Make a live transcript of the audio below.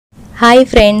Hi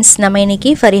friends, நம்ம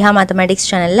இன்னைக்கு Fariha Mathematics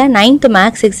channelல 9th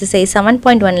maths exercise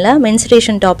 7.1ல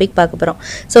mensuration topic பார்க்க போறோம்.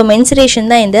 So mensuration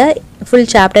தான் இந்த full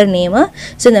chapter name.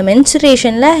 So இந்த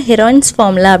mensurationல Heron's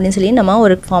formula அப்படினு சொல்லி நம்ம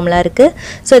ஒரு formula இருக்கு.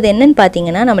 So இது என்னன்னு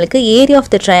பாத்தீங்கன்னா நமக்கு area of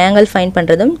the triangle find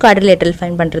பண்றதும் quadrilateral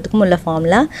find பண்றதுக்கும் உள்ள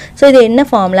formula. So இது என்ன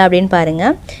formula அப்படினு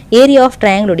பாருங்க. Area of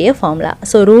triangle உடைய formula.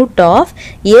 So root of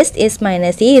s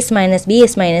minus a s minus b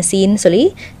s minus c ன்னு சொல்லி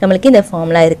நமக்கு இந்த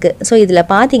formula இருக்கு. So இதுல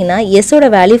பாத்தீங்கன்னா s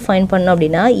ஓட வேல்யூ find பண்ணோம்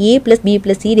அப்படினா a plus b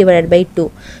plus c divided by 2.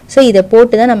 So இத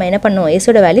போட்டு தான் நம்ம என்ன பண்ணுவோம் s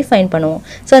ஓட வேல்யூ ஃபைண்ட் பண்ணுவோம்.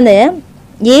 So அந்த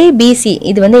ABC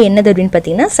இது வந்து என்னது அப்படினு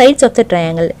பாத்தீங்கன்னா sides of the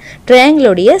triangle. triangle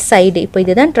உடைய side. இப்போ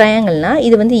இதுதான் triangleனா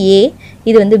இது வந்து a,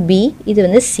 இது வந்து b, இது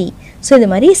வந்து c. So இது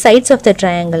மாதிரி sides of the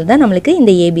triangle தான் நமக்கு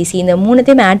இந்த ABC. இந்த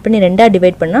மூணுத்தையும் ஆட் பண்ணி ரெண்டா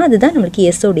டிவைட் பண்ணா அதுதான்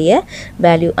நமக்கு s உடைய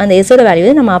வேல்யூ. அந்த s ஓட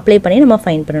வேல்யூவை நம்ம அப்ளை பண்ணி நம்ம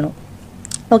ஃபைண்ட் பண்ணனும்.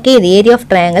 Okay, the area of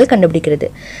triangle கண்டுபிடிக்கிறது.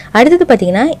 அடுத்து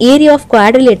பாத்தீங்கன்னா area of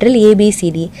quadrilateral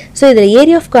ABCD. So இதுல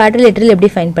area of quadrilateral எப்படி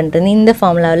ஃபைண்ட் பண்றது இந்த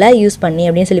ஃபார்முலால யூஸ் பண்ணி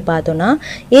அப்படினு சொல்லி பார்த்தோம்னா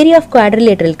area of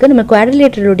quadrilateralக்கு நம்ம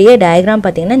quadrilateral உடைய டயகிராம்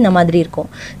பாத்தீங்கன்னா இந்த மாதிரி இருக்கும்.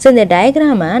 So இந்த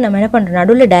டயகிராமை நம்ம என்ன பண்றோம்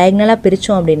நடுவுல டயகனலா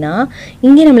பிரிச்சோம் அப்படினா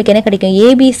இங்க நமக்கு என்ன கிடைக்கும்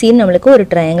ABC ன்னு நமக்கு ஒரு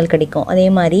ட்ரையாங்கிள் கிடைக்கும். அதே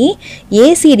மாதிரி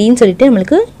ACD ன்னு சொல்லிட்டு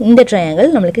நமக்கு இந்த ட்ரையாங்கிள்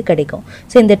நமக்கு கிடைக்கும்.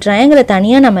 So இந்த ட்ரையாங்கிளை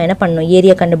தனியா நம்ம என்ன பண்ணனும்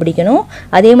ஏரியா கண்டுபிடிக்கணும்.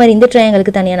 அதே மாதிரி இந்த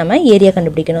ட்ரையாங்கிளுக்கு தனியா நம்ம ஏரியா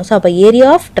கண்டுபிடிக்கணும். So அப்ப area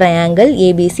of triangle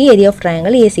ABC, area of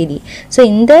triangle ACD. So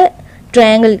இந்த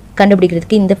triangle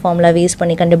கண்டுபிடிக்கிறதுக்கு இந்த ஃபார்முலாவை யூஸ்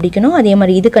பண்ணி கண்டுபிடிக்கணும். அதே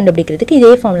மாதிரி இது கண்டுபிடிக்கிறதுக்கு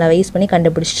இதே ஃபார்முலாவை யூஸ் பண்ணி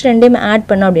கண்டுபிடிச்சிட்டு ரெண்டையும் ஆட்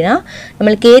பண்ணோம் அப்படினா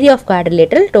நமக்கு area of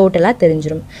quadrilateral டோட்டலா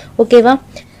தெரிஞ்சிரும். ஓகேவா?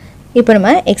 இப்போ நம்ம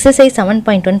exercise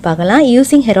 7.1 பார்க்கலாம்.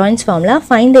 Using Heron's formula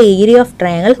find the area of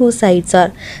triangle whose sides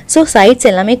are. So sides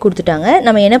எல்லாமே கொடுத்துட்டாங்க.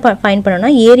 நம்ம என்ன ஃபைண்ட் பண்ணனும்னா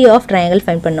area of triangle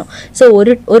ஃபைண்ட் பண்ணனும். So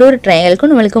ஒரு triangleக்கு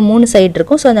நமக்கு மூணு சைடு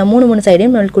இருக்கும். So அந்த மூணு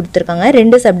சைடையும் நமக்கு கொடுத்திருக்காங்க.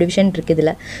 ரெண்டு சப்டிவிஷன் இருக்கு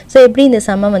இதுல. So எப்படி இந்த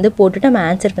சம்ம வந்து போட்டுட்டு நம்ம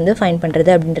ஆன்சர் வந்து ஃபைண்ட்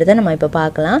பண்றது அப்படின்றத நம்ம இப்ப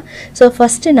பார்க்கலாம். So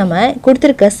first நம்ம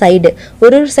கொடுத்திருக்க சைடு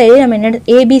ஒரு சைடு நம்ம என்ன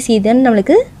ABC தான்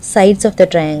நமக்கு sides of the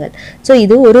triangle. So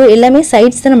இது ஒரு எல்லாமே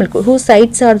sides தான் நமக்கு whose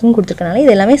sides are ன்னு கொடுத்திருக்கனால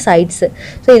இது எல்லாமே sides.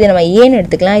 So இது நம்ம A ன்னு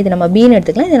எடுத்துக்கலாம், இது நம்ம B ன்னு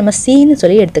எடுத்துக்கலாம், இது நம்ம C ன்னு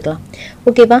சொல்லி எடுத்துக்கலாம்.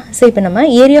 ஓகேவா? So இப்போ நம்ம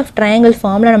area of triangle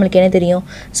ஃபார்முலா நமக்கு என்ன தெரியும்?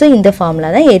 So இந்த ஃபார்முலா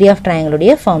தான் area of triangle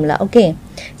உடைய ஃபார்முலா. ஓகே.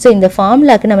 So இந்த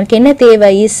ஃபார்முலாக்கு நமக்கு என்ன தேவை?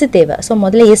 S தேவை. So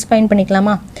முதல்ல S ஃபைண்ட்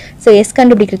பண்ணிக்கலாமா? So S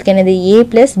கண்டுபிடிக்கிறதுக்கு என்னது? A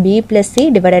plus B plus C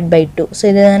divided by 2. So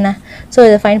இதுதானே. So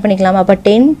இத ஃபைண்ட் பண்ணிக்கலாமா? அப்ப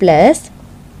 10 plus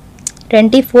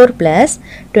 24 plus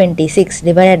 26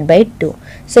 divided by 2.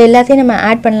 So எல்லாத்தையும் நம்ம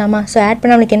ஆட் பண்ணலாமா? So ஆட்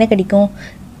பண்ணா நமக்கு என்ன கிடைக்கும்?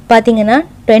 பாத்தீங்கன்னா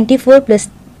 24 plus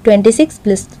 26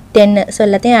 plus 10. So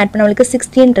எல்லாத்தையும் ஆட் பண்ணா நமக்கு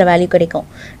 16 ன்ற வேல்யூ கிடைக்கும்.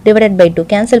 divided by 2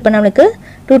 கேன்சல் பண்ணா நமக்கு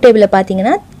 2 டேபிள்ல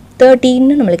பாத்தீங்கன்னா 13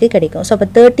 ன்னு நமக்கு கிடைக்கும். So அப்ப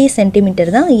 30 cm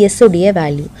தான் S உடைய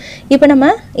வேல்யூ. இப்போ நம்ம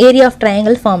area of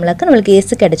triangle ஃபார்முலாக்கு நமக்கு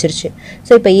S கிடைச்சிருச்சு.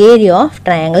 So இப்போ area of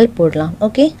triangle போடலாம்.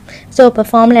 ஓகே. So அப்ப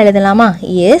ஃபார்முலா எழுதலாமா?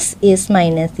 S S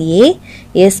minus A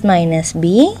S minus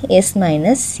B S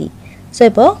minus C. So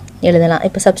இப்போ எழுதலாம்.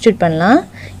 இப்போ சப்ஸ்டிட்யூட் பண்ணலாம்.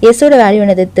 S ஓட வேல்யூ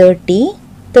என்னது?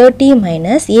 30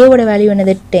 minus A ஓட வேல்யூ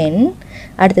என்னது? 10.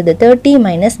 அடுத்தது 30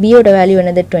 minus B ஓட வேல்யூ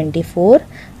என்னது? 24.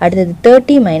 அடுத்தது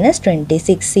 30 minus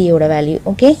 26 C ஓட வேல்யூ.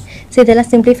 ஓகே. சோ இதெல்லாம்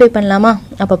சிம்பிளிஃபை பண்ணலாமா?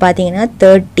 அப்ப பாத்தீங்கன்னா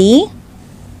 30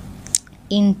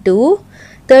 into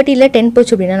 30 ல 10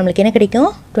 போச்சு அப்படினா நமக்கு என்ன கிடைக்கும்?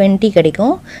 20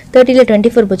 கிடைக்கும். 30 ல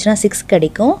 24 போச்சுனா 6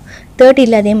 கிடைக்கும். 30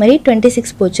 ல அதே மாதிரி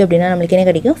 26 போச்சு அப்படினா நமக்கு என்ன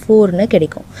கிடைக்கும்? 4 ன்னு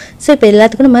கிடைக்கும். சோ இப்போ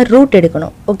எல்லாத்துக்கும் நம்ம ரூட்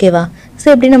எடுக்கணும். ஓகேவா? சோ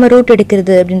எப்படி நம்ம ரூட்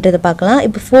எடுக்கிறது அப்படின்றத பார்க்கலாம்.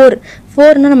 இப்போ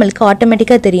 4 னா நமக்கு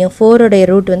ஆட்டோமேட்டிக்கா தெரியும். 4 உடைய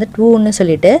ரூட் வந்து 2 ன்னு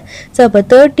சொல்லிட்டு. சோ அப்ப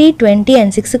 30, 20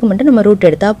 and 6 க்கு மட்டும் நம்ம ரூட்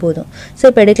எடுத்தா போதும். சோ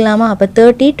இப்போ எடுக்கலாமா? அப்ப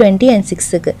 30, 20 and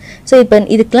 6 க்கு. சோ இப்போ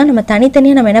இதுக்கெல்லாம் நம்ம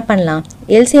தனித்தனியா நம்ம என்ன பண்ணலாம்?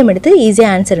 LCM எடுத்து ஈஸியா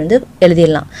ஆன்சர் வந்து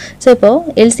எழுதிடலாம். சோ இப்போ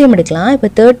LCM எடுக்கலாம். இப்போ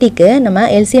 30 க்கு நம்ம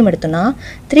LCM எடுத்தோம்னா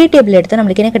 3 டேபிள் எடுத்தா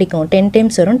நமக்கு என்ன கிடைக்கும்? 10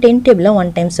 டைம்ஸ் வரும். 10 டேபிள்ல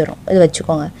 1 டைம்ஸ் வரும். இது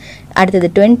வெச்சுக்கோங்க.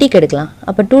 அடுத்து 20 க்கு எடுக்கலாம்.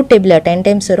 அப்ப 2 டேபிள்ல 10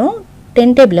 டைம்ஸ் வரும்.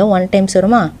 10 டேபிள்ல 1 டைம்ஸ்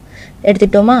வருமா?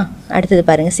 எடுத்துட்டோமா? அடுத்து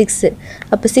பாருங்க 6.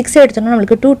 அப்ப 6 எடுத்தோம்னா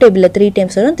நமக்கு 2 டேபிள்ல 3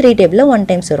 டைம்ஸ் வரும். 3 டேபிள்ல 1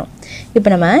 டைம்ஸ் வரும். இப்போ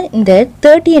நம்ம இந்த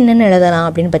 30 என்னன்னு எழுதலாம்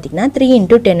அப்படினு பாத்தீங்கன்னா 3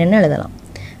 into 10 ன்னு எழுதலாம்.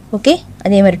 ஓகே.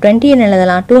 அதே மாதிரி 20 என்ன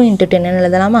எழுதலாம்? 2 into 10 ன்னு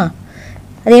எழுதலாமா?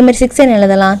 அதே மாதிரி 6 என்ன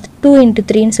எழுதலாம்? 2 into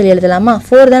 3 ன்னு சொல்லி எழுதலாமா?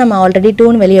 4 தான் நம்ம ஆல்ரெடி 2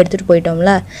 ன்னு வெளிய எடுத்துட்டு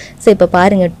போய்ட்டோம்ல. சோ இப்போ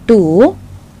பாருங்க 2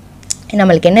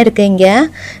 நமக்கு என்ன இருக்கு? இங்க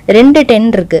ரெண்டு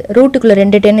 10 இருக்கு. ரூட்டுக்குள்ள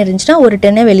ரெண்டு 10 இருந்துச்சுனா ஒரு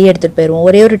 10 வெளிய எடுத்துட்டு போய்ருவோம்.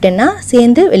 ஒரே ஒரு 10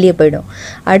 சேர்ந்து வெளிய போய்டும்.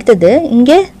 அடுத்து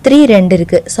இங்க 3 2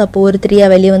 இருக்கு. சோ அப்போ ஒரு 3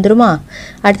 வெளிய வந்துருமா?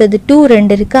 அடுத்து 2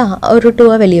 2 இருக்கா? ஒரு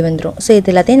 2 வெளிய வந்துரும். சோ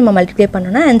இது எல்லாத்தையும் நம்ம மல்டிப்ளை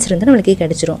பண்ணோம்னா ஆன்சர் வந்து நமக்கு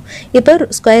கிடைச்சிரும். இப்போ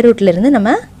ஸ்கொயர் ரூட்ல இருந்து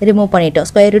நம்ம ரிமூவ் பண்ணிட்டோம்.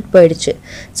 ஸ்கொயர் ரூட் போயிடுச்சு.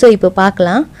 சோ இப்போ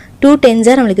பார்க்கலாம் 2 10s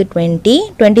are நம்மளுக்கு 20,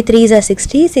 23s are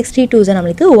 60, 62s are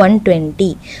நம்மளுக்கு 120.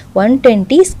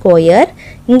 120 ஸ்கொயர்.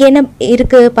 இங்கே என்ன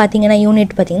இருக்குது பார்த்தீங்கன்னா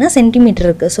யூனிட் பார்த்தீங்கன்னா சென்டிமீட்டர்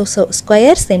இருக்குது. ஸோ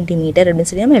ஸ்கொயர் சென்டிமீட்டர்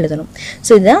அப்படின்னு சொல்லி நம்ம எழுதணும்.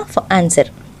 ஸோ இதுதான்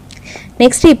ஆன்சர்.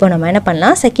 நெக்ஸ்ட் இப்போ நம்ம என்ன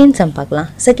பண்ணலாம், செகண்ட் சம் பார்க்கலாம்.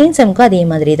 செகண்ட் சம்க்கு அதே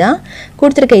மாதிரி தான்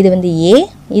கொடுத்துருக்க. இது வந்து ஏ,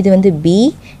 இது வந்து பி,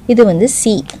 இது வந்து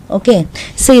சி. ஓகே,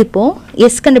 ஸோ இப்போது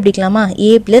S கண்டுபிடிக்கலாமா? A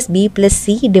plus B plus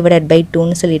C divided by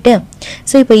 2ன்னு சொல்லிட்டு.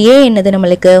 ஸோ இப்போ ஏ என்னது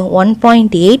நம்மளுக்கு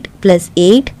 1.8 +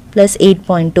 8 +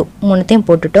 8.2 மூணுத்தையும்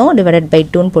போட்டுட்டோம், டிவைடட் பை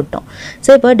 2ன்னு போட்டோம். ஸோ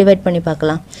இப்போ டிவைட் பண்ணி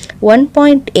பார்க்கலாம்.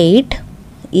 1.8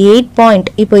 8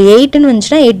 இப்போ 8ன்னு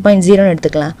வந்துச்சுன்னா 8.0ன்னு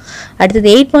எடுத்துக்கலாம்.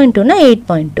 அடுத்தது 8.2னா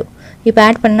 8.2. இப்போ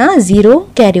ஆட் பண்ணால் 0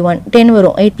 கேரி 1 10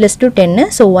 வரும். 8 + 2 10,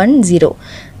 ஸோ 1 0.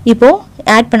 இப்போது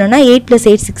ஆட் பண்ணோன்னா 8 +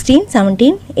 8 16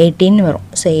 17 18 வரும்.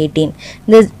 ஸோ 18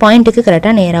 இந்த பாயிண்ட்டுக்கு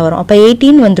கரெக்டாக நேராக வரும். அப்போ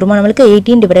 18 வந்துருமா நம்மளுக்கு?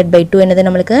 18 டிவைடட் பை 2 என்னது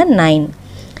நம்மளுக்கு 9.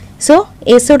 ஸோ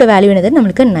எஸ்ஸோட வேல்யூ என்னது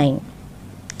நம்மளுக்கு 9.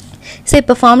 ஸோ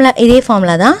இப்போ ஃபார்முலா இதே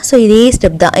ஃபார்முலா தான். ஸோ இதே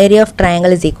ஸ்டெப் தான். Area of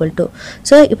triangle is equal to.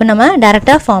 So இப்போ நம்ம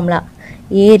டேரெக்டாக ஃபார்முலா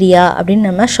ஏரியா அப்படின்னு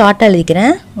நம்ம ஷார்ட்டாக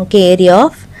எழுதிக்கிறேன். Okay, area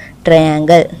of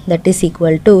triangle that is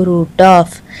equal to root of.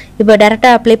 இப்போ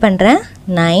டைரெக்டாக அப்ளை பண்ணுறேன்.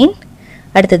 9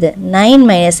 அடுத்தது 9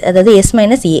 மைனஸ், அதாவது எஸ்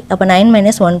மைனஸ் ஏ. அப்போ 9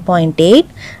 மைனஸ் 1.8,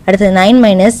 அடுத்தது 9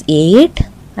 மைனஸ் 8,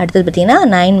 அடுத்தது பார்த்தீங்கன்னா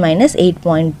 9 மைனஸ்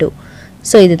 8.2.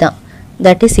 ஸோ இதுதான்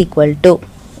that is equal to.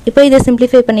 இப்போ இதை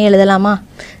சிம்பிளிஃபை பண்ணி எழுதலாமா?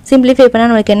 சிம்பிளிஃபை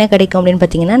பண்ணால் நமக்கு என்ன கிடைக்கும் அப்படின்னு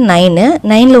பார்த்தீங்கன்னா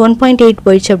 9ல் 1.8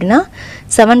 போயிடுச்சு அப்படின்னா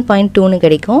 7.2ன்னு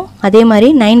கிடைக்கும். அதே மாதிரி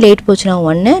 9ல் 8 போச்சுன்னா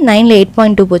 1, 9ல்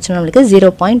 8.2 போச்சுன்னா நம்மளுக்கு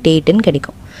 0.8ன்னு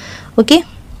கிடைக்கும். ஓகே,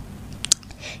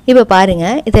 இப்போ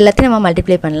பாருங்கள், இது எல்லாத்தையும் நம்ம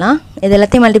மல்டிப்ளை பண்ணலாம். இது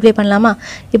எல்லாத்தையும் மல்டிப்ளை பண்ணலாமா?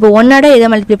 இப்போ 1ஓட எதை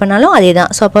மல்டிப்ளை பண்ணாலும் அதே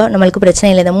தான். ஸோ அப்போ நம்மளுக்கு பிரச்சனை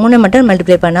இல்லை, இந்த 3 மட்டும்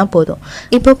மல்டிப்ளை பண்ணால் போதும்.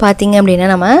 இப்போ பார்த்தீங்க அப்படின்னா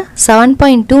நம்ம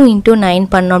 7.2 × 9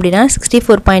 பண்ணோம் அப்படின்னா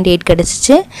 64.8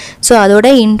 கிடச்சிச்சு. ஸோ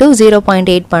அதோட இன்ட்டு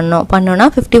 0.8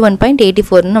 பண்ணோன்னா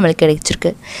 51.84ன்னு நம்மளுக்கு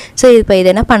கிடைச்சிருக்கு. ஸோ இப்போ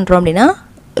இது என்ன பண்ணுறோம் அப்படின்னா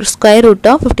ஸ்கொயர் ரூட்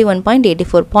ஆஃப்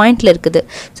 51.84 பாயிண்டில் இருக்குது.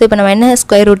 ஸோ இப்போ நம்ம என்ன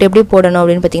ஸ்கொயர் ரூட் எப்படி போடணும்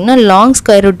அப்படின்னு பார்த்தீங்கன்னா லாங்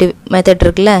ஸ்கொயர் ரூட் மெத்தட்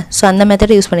இருக்குல்ல, ஸோ அந்த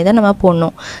மெத்தட் யூஸ் பண்ணி தான் நம்ம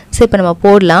போடணும். ஸோ இப்போ நம்ம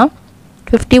போடலாம்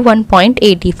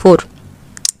 51.84.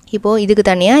 இப்போது இதுக்கு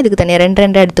தனியாக இதுக்கு தனியாக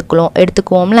 2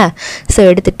 எடுத்துக்குவோம்ல. ஸோ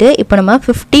எடுத்துகிட்டு இப்போ நம்ம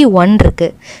 51 இருக்குது.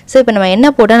 ஸோ இப்போ நம்ம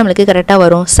என்ன போட்டால் நம்மளுக்கு கரெக்டாக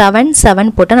வரும்?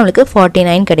 7 போட்டால் நம்மளுக்கு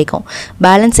 49 கிடைக்கும்.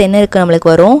 பேலன்ஸ் என்ன இருக்குது நம்மளுக்கு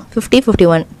வரும்? 50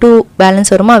 51 2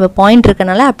 பேலன்ஸ் வருமா? இப்போ பாயிண்ட்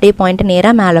இருக்கனால அப்படியே பாயிண்ட்டை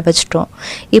நேராக மேலே வச்சுட்டோம்.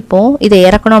 இப்போது இதை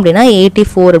இறக்கணும் அப்படின்னா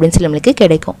 84 அப்படின்னு சொல்லி நம்மளுக்கு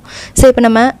கிடைக்கும். ஸோ இப்போ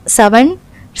நம்ம 7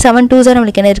 2s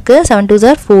நம்மளுக்கு என்ன இருக்குது? 7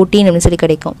 2s 14 அப்படின்னு சொல்லி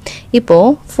கிடைக்கும்.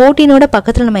 இப்போது 14ஓட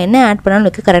பக்கத்தில் நம்ம என்ன ஆட் பண்ணால்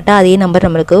நம்மளுக்கு கரெக்டாக அதே நம்பர்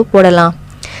நம்மளுக்கு போடலாம்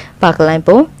பார்க்கலாம்.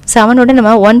 இப்போது 7ஓட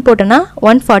நம்ம 1 போட்டோன்னா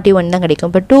 141 தான் கிடைக்கும்.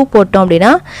 இப்போ 2 போட்டோம்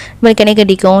அப்படின்னா நம்மளுக்கு என்ன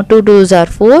கிடைக்கும்? 2 2s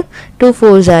 4, 2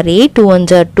 4s 8, 2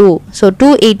 1s 2. ஸோ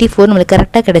 284 நம்மளுக்கு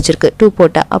கரெக்டாக கிடச்சிருக்கு 2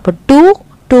 போட்டால். அப்போ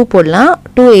 2 போடலாம்,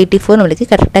 284 நம்மளுக்கு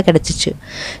கரெக்டாக கிடச்சிச்சு.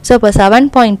 ஸோ அப்போ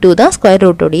 7.2 தான் ஸ்கொயர்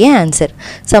ரூட்டோடைய ஆன்சர்.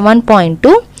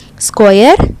 7.2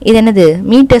 ஸ்கொயர், இது என்னது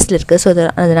மீட்டர்ஸில் இருக்குது. ஸோ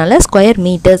அதனால் ஸ்கொயர்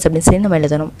மீட்டர்ஸ் அப்படின்னு சொல்லி நம்ம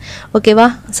எழுதணும். ஓகேவா?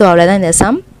 ஸோ அவ்வளோதான் இந்த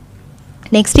சம்.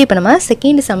 நெக்ஸ்ட் இப்போ நம்ம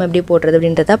செகண்ட் சம் எப்படி போடுறது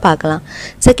அப்படின்றத பார்க்கலாம்.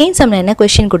 செகண்ட் சம்மில் என்ன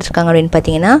கொஸ்டின் கொடுத்துருக்காங்க அப்படின்னு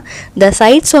பார்த்தீங்கன்னா the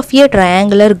sides of a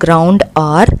triangular ground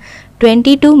R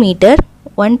 22 metre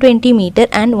 120 metre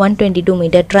and 122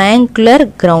 metre. Triangular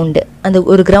ground, அந்த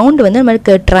ஒரு கிரவுண்டு வந்து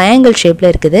நம்மளுக்கு ட்ரையாங்கிள்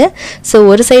ஷேப்பில் இருக்குது. ஸோ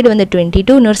ஒரு சைடு வந்து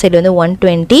 22, இன்னொரு சைடு வந்து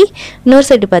 120, இன்னொரு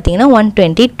சைடு பார்த்தீங்கன்னா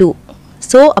 122.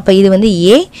 ஸோ அப்போ இது வந்து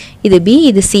ஏ, இது பி,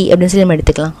 இது சி அப்படின்னு சொல்லி நம்ம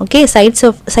எடுத்துக்கலாம். ஓகே,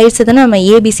 சைட்ஸ் தானே நம்ம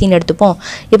ஏபிசின்னு எடுத்துப்போம்.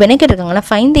 இப்போ என்ன கேட்டிருக்காங்கன்னா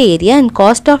find the area and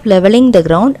cost of levelling the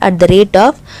ground at the rate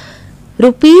of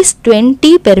 ₹20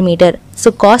 per metre. So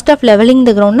cost of levelling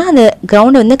த கிரவுண்ட்னா அந்த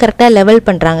கிரவுண்டை வந்து கரெக்டாக லெவல்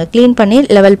பண்ணுறாங்க, க்ளீன் பண்ணி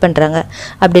லெவல் பண்ணுறாங்க.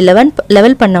 அப்படி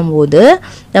லெவல் பண்ணும்போது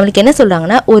நம்மளுக்கு என்ன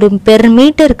சொல்கிறாங்கன்னா ஒரு பெர்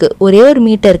மீட்டருக்கு, ஒரே ஒரு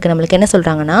மீட்டருக்கு நம்மளுக்கு என்ன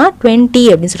சொல்கிறாங்கன்னா 20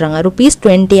 அப்படின்னு சொல்கிறாங்க.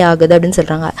 ₹20 ஆகுது அப்படின்னு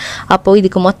சொல்கிறாங்க. அப்போது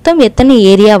இதுக்கு மொத்தம் எத்தனை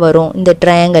ஏரியா வரும் இந்த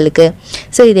ட்ரையாங்கலுக்கு?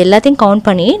 ஸோ இது எல்லாத்தையும் கவுண்ட்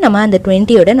பண்ணி நம்ம அந்த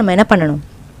 20யோட நம்ம என்ன பண்ணணும்?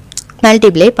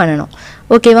 மல்டிப்ளை பண்ணணும்.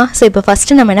 ஓகேவா? ஸோ இப்போ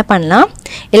ஃபஸ்ட்டு நம்ம என்ன பண்ணலாம்,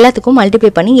 எல்லாத்துக்கும்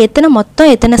மல்டிப்ளை பண்ணி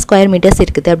எத்தனை ஸ்கொயர் மீட்டர்ஸ்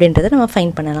இருக்குது அப்படின்றத நம்ம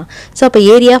ஃபைன் பண்ணலாம். ஸோ அப்போ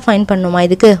ஏரியா ஃபைன் பண்ணணுமா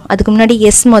அதுக்கு முன்னாடி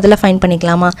எஸ் முதல்ல ஃபைன்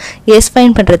பண்ணிக்கலாமா? எஸ்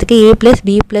ஃபைன் பண்ணுறதுக்கு a +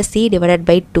 b + c divided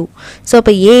by 2. So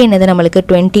அப்போ ஏ என்னது நம்மளுக்கு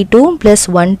 22 +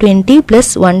 120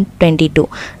 + 122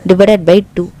 டிவைடட் பை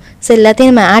 2. ஸோ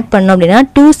எல்லாத்தையும் நம்ம ஆட் பண்ணோம் அப்படின்னா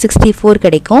 264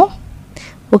 கிடைக்கும்.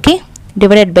 Okay,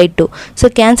 divided by 2. So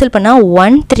cancel பண்ணால்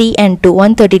 1 3 and 2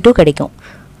 132 கிடைக்கும்.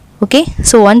 ஓகே,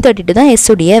 ஸோ 132 தான் எஸ்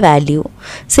உடைய வேல்யூ.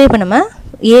 ஸோ இப்போ நம்ம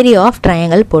ஏரியா ஆஃப்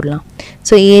ட்ரையாங்கிள் போடலாம்.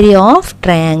 ஸோ ஏரியா ஆஃப்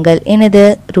ட்ரையாங்கிள் என்னது?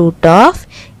 Root of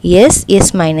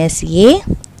S minus A,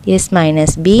 S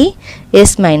minus B,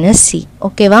 S minus C.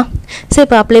 ஓகேவா? ஸோ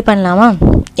இப்போ அப்ளை பண்ணலாமா?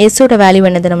 எஸ்ஸோட வேல்யூ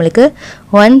என்னது நம்மளுக்கு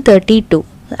 132.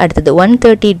 அடுத்தது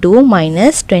 132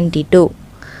 minus 22.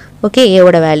 ஓகே, A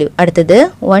ஓட வேல்யூ. அடுத்தது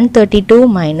 132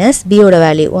 minus B ஓட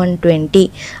வேல்யூ 120.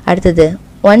 அடுத்தது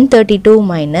 132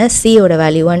 minus C ஓட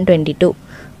வேல்யூ 122.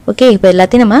 ஓகே, இப்போ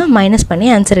எல்லாத்தையும் நம்ம மைனஸ் பண்ணி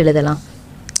ஆன்சர் எழுதலாம்.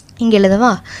 இங்கே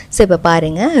எழுதவா? ஸோ இப்போ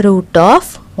பாருங்கள், ரூட் ஆஃப்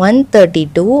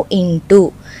 132 இன்டூ,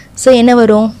 ஸோ என்ன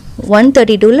வரும்?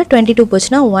 132ல் 22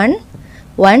 போச்சுன்னா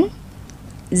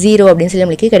 110 அப்படின்னு சொல்லி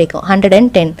நம்மளுக்கு கிடைக்கும்,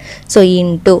 110. ஸோ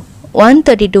இன்டூ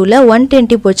 132ல்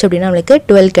 120 போச்சு அப்படின்னா நம்மளுக்கு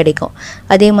 12 கிடைக்கும்.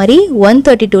 அதே மாதிரி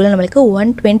 132ல் நம்மளுக்கு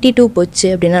 122 போச்சு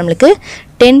அப்படின்னா நம்மளுக்கு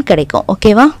 10 கிடைக்கும்.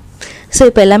 ஓகேவா? ஸோ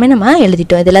இப்போ எல்லாமே நம்ம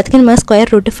எழுதிட்டோம். இது எல்லாத்துக்கும் நம்ம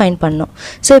ஸ்கொயர் ரூட்டு ஃபைன் பண்ணோம்.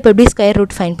 ஸோ இப்போ எப்படி ஸ்கொயர்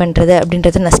ரூட் ஃபைன் பண்ணுறது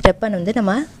அப்படின்றத நான் ஸ்டெப்பை வந்து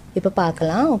நம்ம இப்போ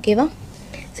பார்க்கலாம். ஓகேவா?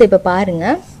 ஸோ இப்போ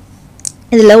பாருங்கள்,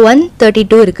 இதில்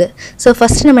 132 இருக்குது. ஸோ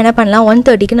ஃபஸ்ட்டு நம்ம என்ன பண்ணலாம்,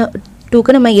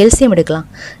 132க்கு நம்ம எல்சிஎம் எடுக்கலாம்.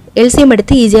 எல்சிஎம்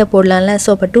எடுத்து ஈஸியாக போடலாம்ல. ஸோ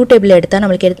அப்போ 2 டேபிள் எடுத்தால்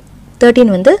நம்மளுக்கு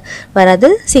 13 வந்து வராது,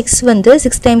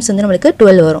 6 டைம்ஸ் வந்து நம்மளுக்கு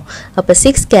 12 வரும். அப்போ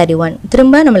 6 கேரி 1,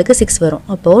 திரும்ப நம்மளுக்கு 6 வரும்.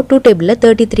 அப்போது 2 டேபிளில்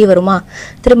 33 வருமா,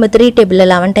 திரும்ப 3 டேபிளில்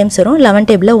 11 டைம்ஸ் வரும், 11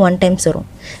 டேபிளில் 1 டைம்ஸ் வரும்.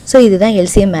 ஸோ இதுதான்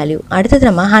எல்சிஎம் வேல்யூ. அடுத்தது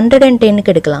நம்ம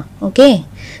 110க்கு எடுக்கலாம். ஓகே,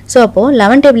 ஸோ அப்போது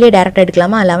 11 டேபிளே டேரெக்டாக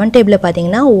எடுக்கலாமா? 11 டேபிளில்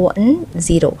பார்த்தீங்கன்னா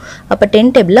 10, அப்போ 10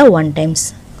 டேபிளில் 1 டைம்ஸ்.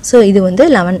 ஸோ இது வந்து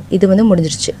 11, இது வந்து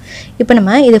முடிஞ்சிருச்சு. இப்போ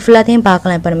நம்ம இது ஃபுல்லாத்தையும்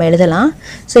பார்க்கலாம். இப்போ நம்ம எழுதலாம்.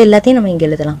 ஸோ எல்லாத்தையும் நம்ம இங்கே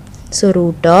எழுதலாம். ஸோ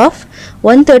ரூட் ஆஃப்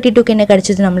 132க்கு என்ன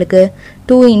கிடச்சிது நம்மளுக்கு?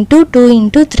 2 × 2 ×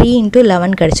 3 ×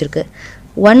 11 கிடச்சிருக்கு.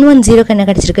 110க்கு என்ன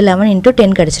கிடச்சிருக்கு? 11 ×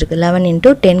 10 கிடச்சிருக்கு. 11 ×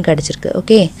 10 கிடச்சிருக்கு.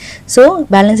 ஓகே, ஸோ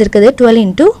பேலன்ஸ் இருக்குது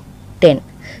 12 × 10.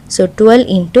 ஸோ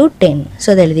 12 × 10. ஸோ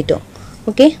அதை எழுதிட்டோம்.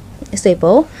 ஓகே, ஸோ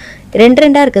இப்போது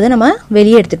 2 இருக்குது, நம்ம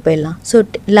வெளியே எடுத்துகிட்டு போயிடலாம். ஸோ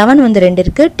 11 வந்து 2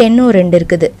 இருக்குது, 10ம் 2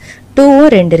 இருக்குது, 2ம்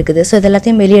 2 இருக்குது. ஸோ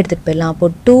இதெல்லாத்தையும் வெளியே எடுத்துகிட்டு போயிடலாம்.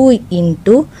 அப்போது 2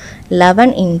 ×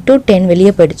 11 × 10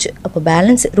 வெளியே போயிடுச்சு. அப்போ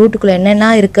பேலன்ஸ் ரூட்டுக்குள்ளே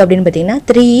என்னென்ன இருக்குது அப்படின்னு பார்த்தீங்கன்னா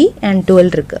 3 and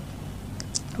 12 இருக்குது.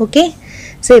 ஓகே,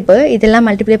 ஸோ இப்போ இதெல்லாம்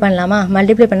மல்டிப்ளை பண்ணலாமா?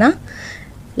 மல்டிப்ளை பண்ணால்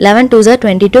 11 2s are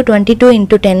 22, 22 ×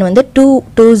 10 வந்து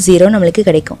 220 நம்மளுக்கு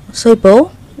கிடைக்கும். ஸோ இப்போது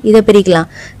இதை பிரிக்கலாம்.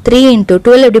 3 ×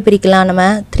 12 எப்படி பிரிக்கலாம்? நம்ம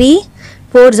 3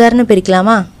 4s are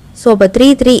பிரிக்கலாமா? ஸோ அப்போ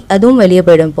 3 அதுவும் வெளியே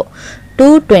போயிடும். இப்போது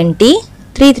 220,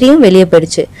 3ம் வெளியே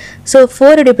போயிடுச்சு. ஸோ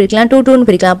 4 எப்படி பிரிக்கலாம்? 2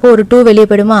 பிரிக்கலாம். அப்போது ஒரு 2 வெளியே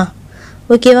போயிடுமா?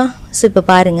 ஓகேவா? ஸோ இப்போ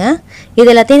பாருங்கள், இது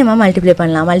எல்லாத்தையும் நம்ம மல்டிப்ளை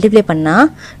பண்ணலாம். மல்டிப்ளை பண்ணால்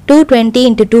 220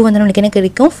 × 2 வந்து நம்மளுக்கு என்ன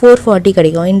கிடைக்கும்? 440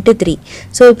 கிடைக்கும், × 3.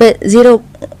 ஸோ இப்போ 0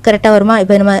 கரெக்டாக வருமா?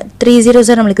 இப்போ நம்ம 3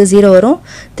 0s நம்மளுக்கு 0 வரும்,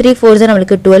 3 4s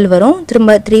நம்மளுக்கு 12 வரும்,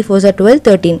 திரும்ப 3 4s 12,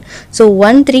 13. ஸோ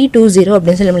 1320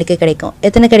 அப்படின்னு சொல்லி நம்மளுக்கு கிடைக்கும்.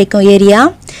 எத்தனை கிடைக்கும்?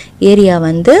 ஏரியா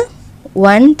வந்து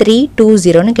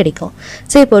 1320 கிடைக்கும்.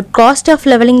 ஸோ இப்போ காஸ்ட் ஆஃப்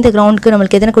லெவலிங் த கிரவுண்டுக்கு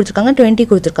நம்மளுக்கு எத்தனை கொடுத்துருக்காங்க? 20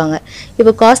 கொடுத்துருக்காங்க.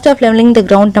 இப்போ cost of levelling the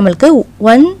ground நம்மளுக்கு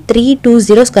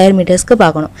 1320 ஸ்கொயர் மீட்டர்ஸ்க்கு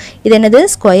பார்க்கணும். இது என்னது?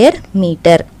 Square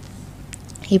metre.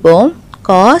 இப்போது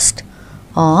cost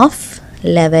of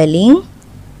levelling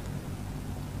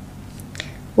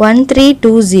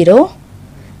 1320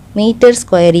 metre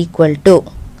square equal to,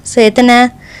 so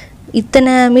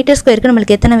இத்தனை மீட்டர் ஸ்கொயருக்கு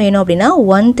நம்மளுக்கு எத்தனை வேணும் அப்படின்னா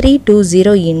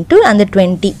 1320 இன்ட்டு அந்த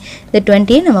 20, இந்த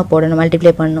 20யை நம்ம போடணும்,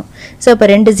 மல்டிப்ளை பண்ணணும். ஸோ இப்போ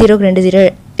 2 0க்கு 2 0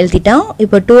 எழுதிட்டோம்.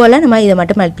 இப்போ 2ஆல் நம்ம இதை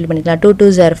மட்டும் மல்டிப்ளை பண்ணிக்கலாம். 2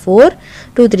 2s are 4,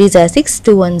 2 3s are 6,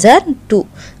 2 1s are 2.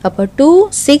 அப்போ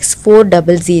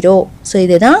 26400. ஸோ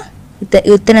இதுதான்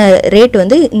இத்தனை ரேட்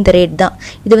வந்து இந்த ரேட் தான்.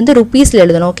 இது வந்து ருப்பீஸில்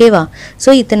எழுதணும். ஓகேவா? ஸோ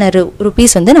இத்தனை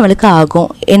ருப்பீஸ் வந்து நம்மளுக்கு ஆகும்.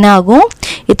 என்ன ஆகும்?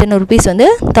 இத்தனை ருப்பீஸ் வந்து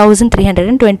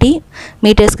 1320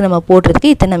 மீட்டர்ஸ்க்கு நம்ம போடுறதுக்கு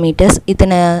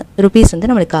இத்தனை ருப்பீஸ் வந்து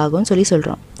நம்மளுக்கு ஆகும்னு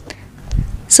சொல்கிறோம்.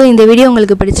 ஸோ இந்த வீடியோ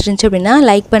உங்களுக்கு பிடிச்சிருந்துச்சு அப்படின்னா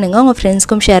லைக் பண்ணுங்கள், உங்கள்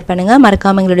ஃப்ரெண்ட்ஸ்க்கும் ஷேர் பண்ணுங்கள்,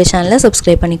 மறக்காமல் எங்களுடைய சேனலை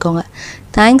சப்ஸ்கிரைப் பண்ணிக்கோங்க.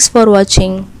 தேங்க்ஸ் ஃபார்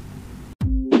வாட்சிங்.